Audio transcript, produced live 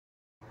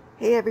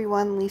Hey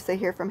everyone, Lisa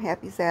here from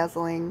Happy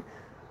Zazzling.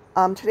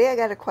 Today I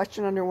got a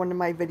question under one of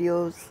my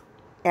videos,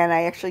 and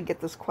I actually get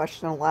this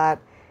question a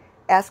lot,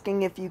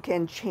 asking if you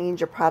can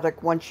change a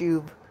product once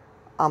you've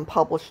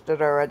published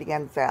it already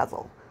on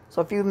Zazzle.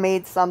 So if you've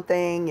made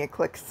something, you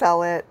click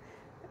sell it,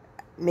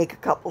 make a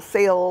couple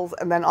sales,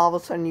 and then all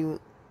of a sudden you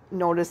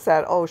notice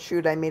that, oh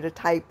shoot, I made a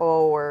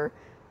typo, or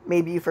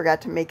maybe you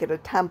forgot to make it a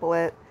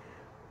template.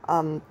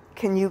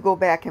 Can you go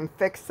back and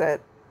fix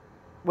it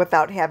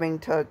without having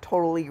to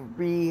totally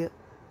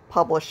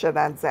republish it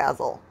on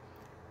Zazzle?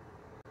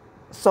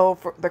 So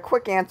for the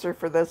quick answer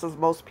for this is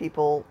most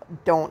people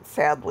don't,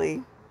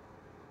 sadly.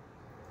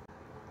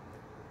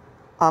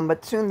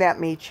 But soon that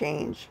may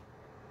change.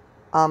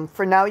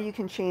 For now, you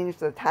can change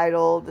the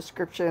title,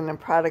 description, and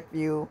product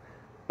view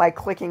by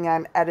clicking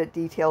on Edit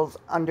Details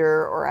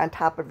under or on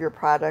top of your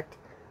product.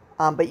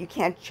 But you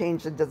can't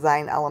change the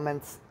design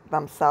elements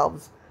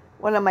themselves.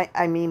 What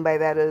I mean by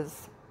that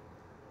is,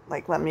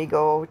 like, let me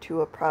go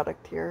to a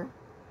product here.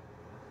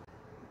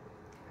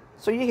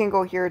 So you can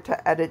go here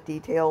to Edit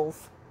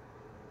Details.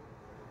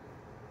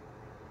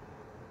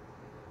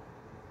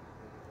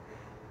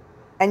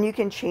 And you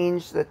can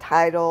change the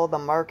title, the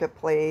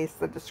marketplace,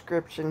 the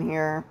description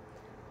here.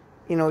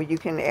 You know, you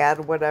can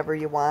add whatever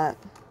you want.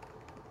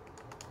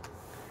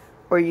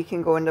 Or you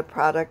can go into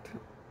product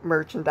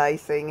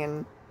merchandising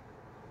and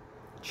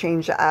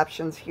change the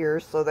options here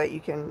so that you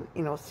can,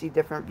 you know, see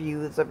different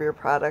views of your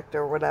product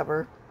or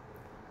whatever.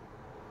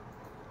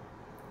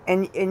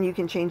 And you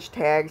can change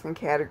tags and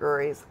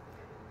categories.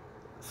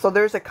 So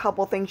there's a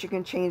couple things you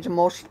can change.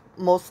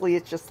 Mostly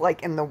it's just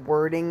like in the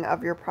wording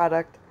of your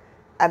product.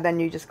 And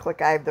then you just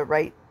click I have the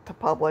right to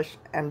publish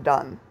and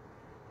done.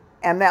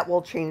 And that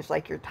will change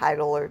like your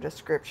title or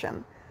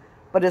description.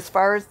 But as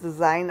far as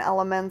design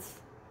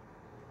elements,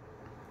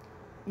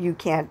 you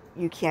can't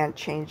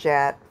change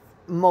that.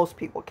 Most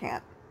people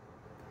can't.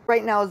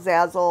 Right now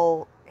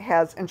Zazzle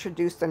has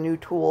introduced a new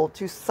tool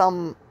to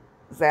some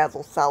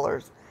Zazzle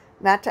sellers.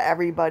 Not to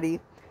everybody.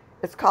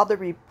 It's called the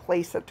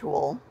Replace It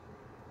tool.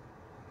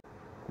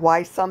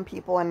 Why some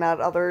people and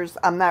not others,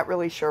 I'm not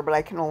really sure, but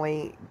I can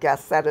only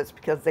guess that it's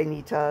because they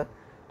need to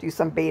do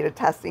some beta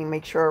testing,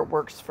 make sure it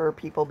works for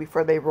people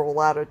before they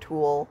roll out a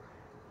tool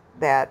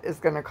that is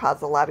going to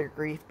cause a lot of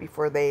grief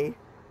before they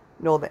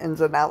know the ins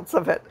and outs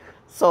of it.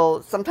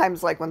 So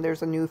sometimes, like when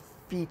there's a new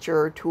feature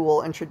or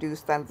tool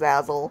introduced on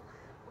Zazzle,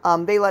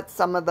 they let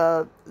some of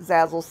the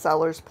Zazzle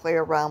sellers play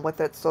around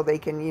with it so they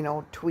can, you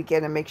know, tweak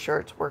it and make sure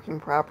it's working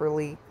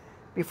properly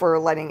before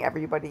letting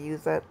everybody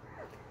use it.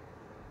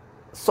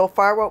 So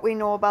far, what we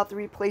know about the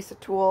Replace It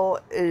tool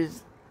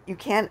is you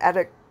can't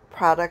edit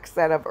products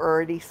that have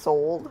already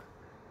sold,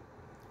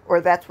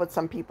 or that's what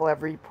some people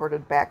have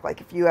reported back.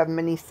 Like if you have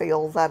many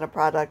sales on a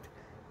product,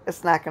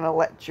 it's not going to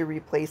let you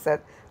replace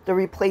it. The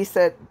Replace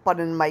It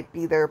button might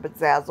be there, but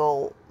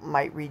Zazzle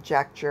might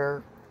reject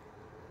your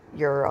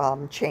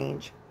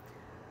change.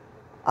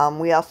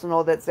 We also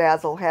know that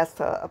Zazzle has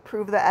to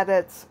approve the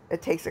edits.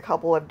 It takes a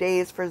couple of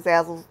days for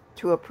Zazzle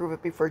to approve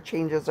it before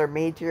changes are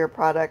made to your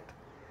product.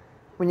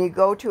 When you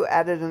go to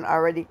edit an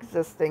already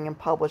existing and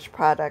published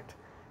product,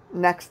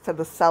 next to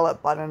the Sell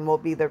It button will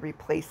be the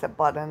Replace It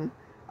button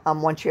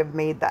once you have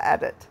made the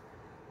edit.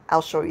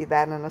 I'll show you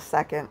that in a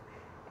second.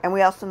 And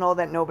we also know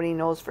that nobody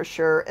knows for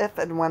sure if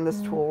and when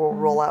this tool will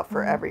roll out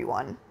for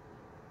everyone.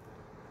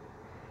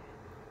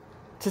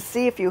 To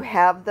see if you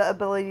have the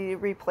ability to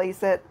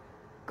replace it,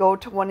 go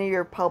to one of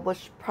your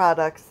published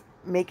products,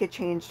 make a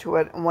change to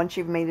it, and once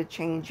you've made a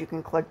change, you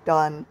can click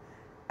Done.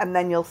 And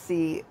then you'll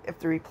see if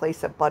the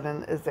Replace It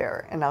button is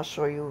there. And I'll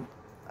show you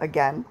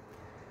again.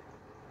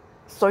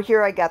 So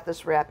here I got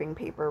this wrapping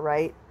paper,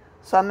 right?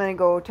 So I'm going to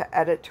go to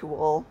Edit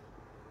Tool,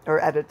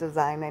 or Edit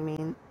Design, I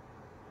mean.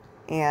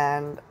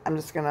 And I'm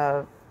just going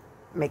to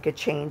make a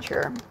change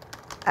here.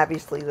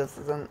 Obviously, this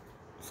isn't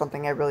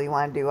something I really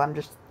want to do. I'm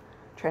just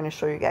trying to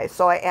show you guys.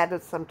 So I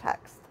added some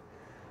text.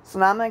 So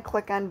now I'm going to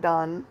click on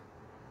Done.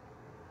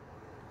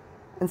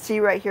 And see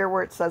right here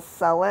where it says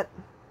Sell It.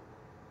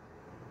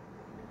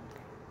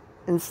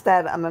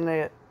 Instead, I'm going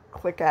to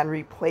click on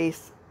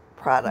Replace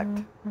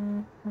Product.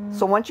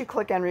 So once you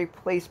click on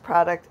Replace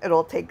Product,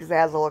 it'll take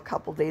Zazzle a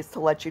couple days to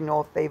let you know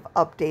if they've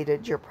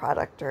updated your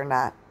product or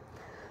not.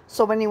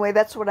 So anyway,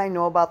 that's what I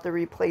know about the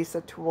Replace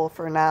It tool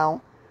for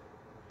now.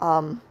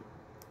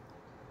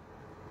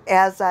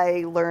 As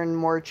I learn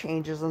more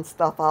changes and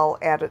stuff, I'll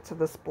add it to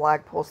this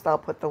blog post. I'll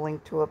put the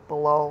link to it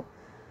below.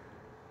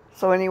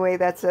 So anyway,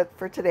 that's it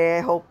for today.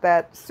 I hope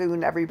that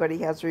soon everybody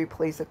has a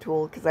Replace It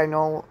tool, because I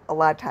know a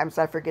lot of times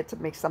I forget to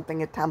make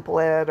something a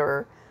template,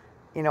 or,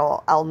 you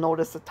know, I'll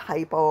notice a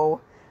typo.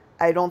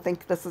 I don't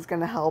think this is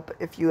going to help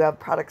if you have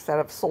products that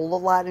have sold a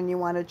lot and you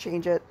want to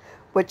change it,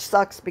 which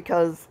sucks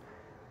because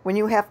when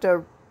you have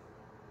to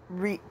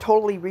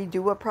totally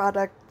redo a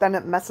product, then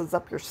it messes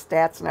up your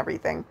stats and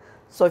everything.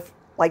 So if,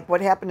 like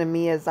what happened to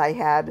me is I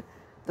had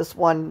this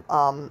one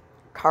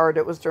card,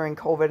 it was during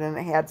COVID, and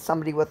it had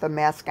somebody with a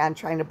mask on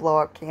trying to blow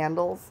out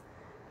candles,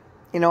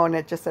 you know, and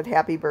it just said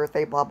happy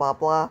birthday, blah blah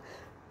blah.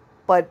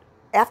 But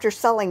after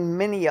selling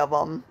many of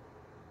them,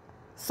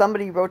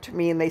 somebody wrote to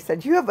me and they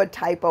said, you have a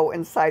typo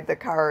inside the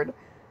card.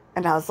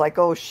 And I was like,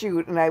 oh,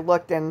 shoot. And I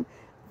looked, and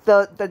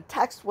the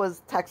text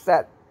was text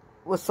that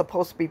was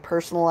supposed to be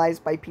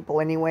personalized by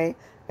people anyway.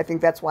 I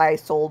think that's why I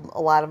sold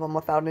a lot of them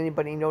without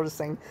anybody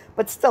noticing.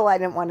 But still, I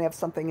didn't want to have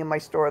something in my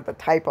store with a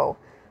typo.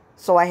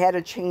 So I had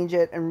to change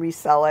it and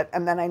resell it,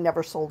 and then I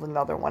never sold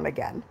another one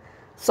again.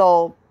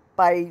 So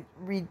by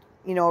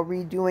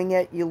redoing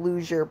it, you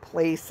lose your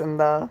place in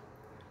the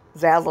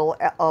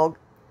Zazzle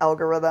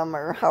algorithm,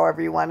 or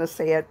however you want to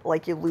say it,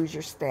 like you lose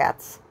your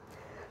stats.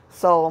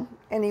 So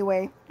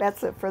anyway,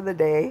 that's it for the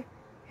day.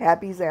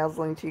 Happy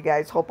Zazzling to you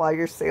guys. Hope all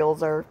your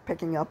sales are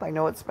picking up. I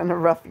know it's been a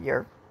rough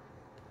year.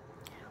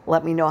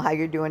 Let me know how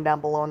you're doing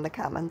down below in the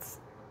comments.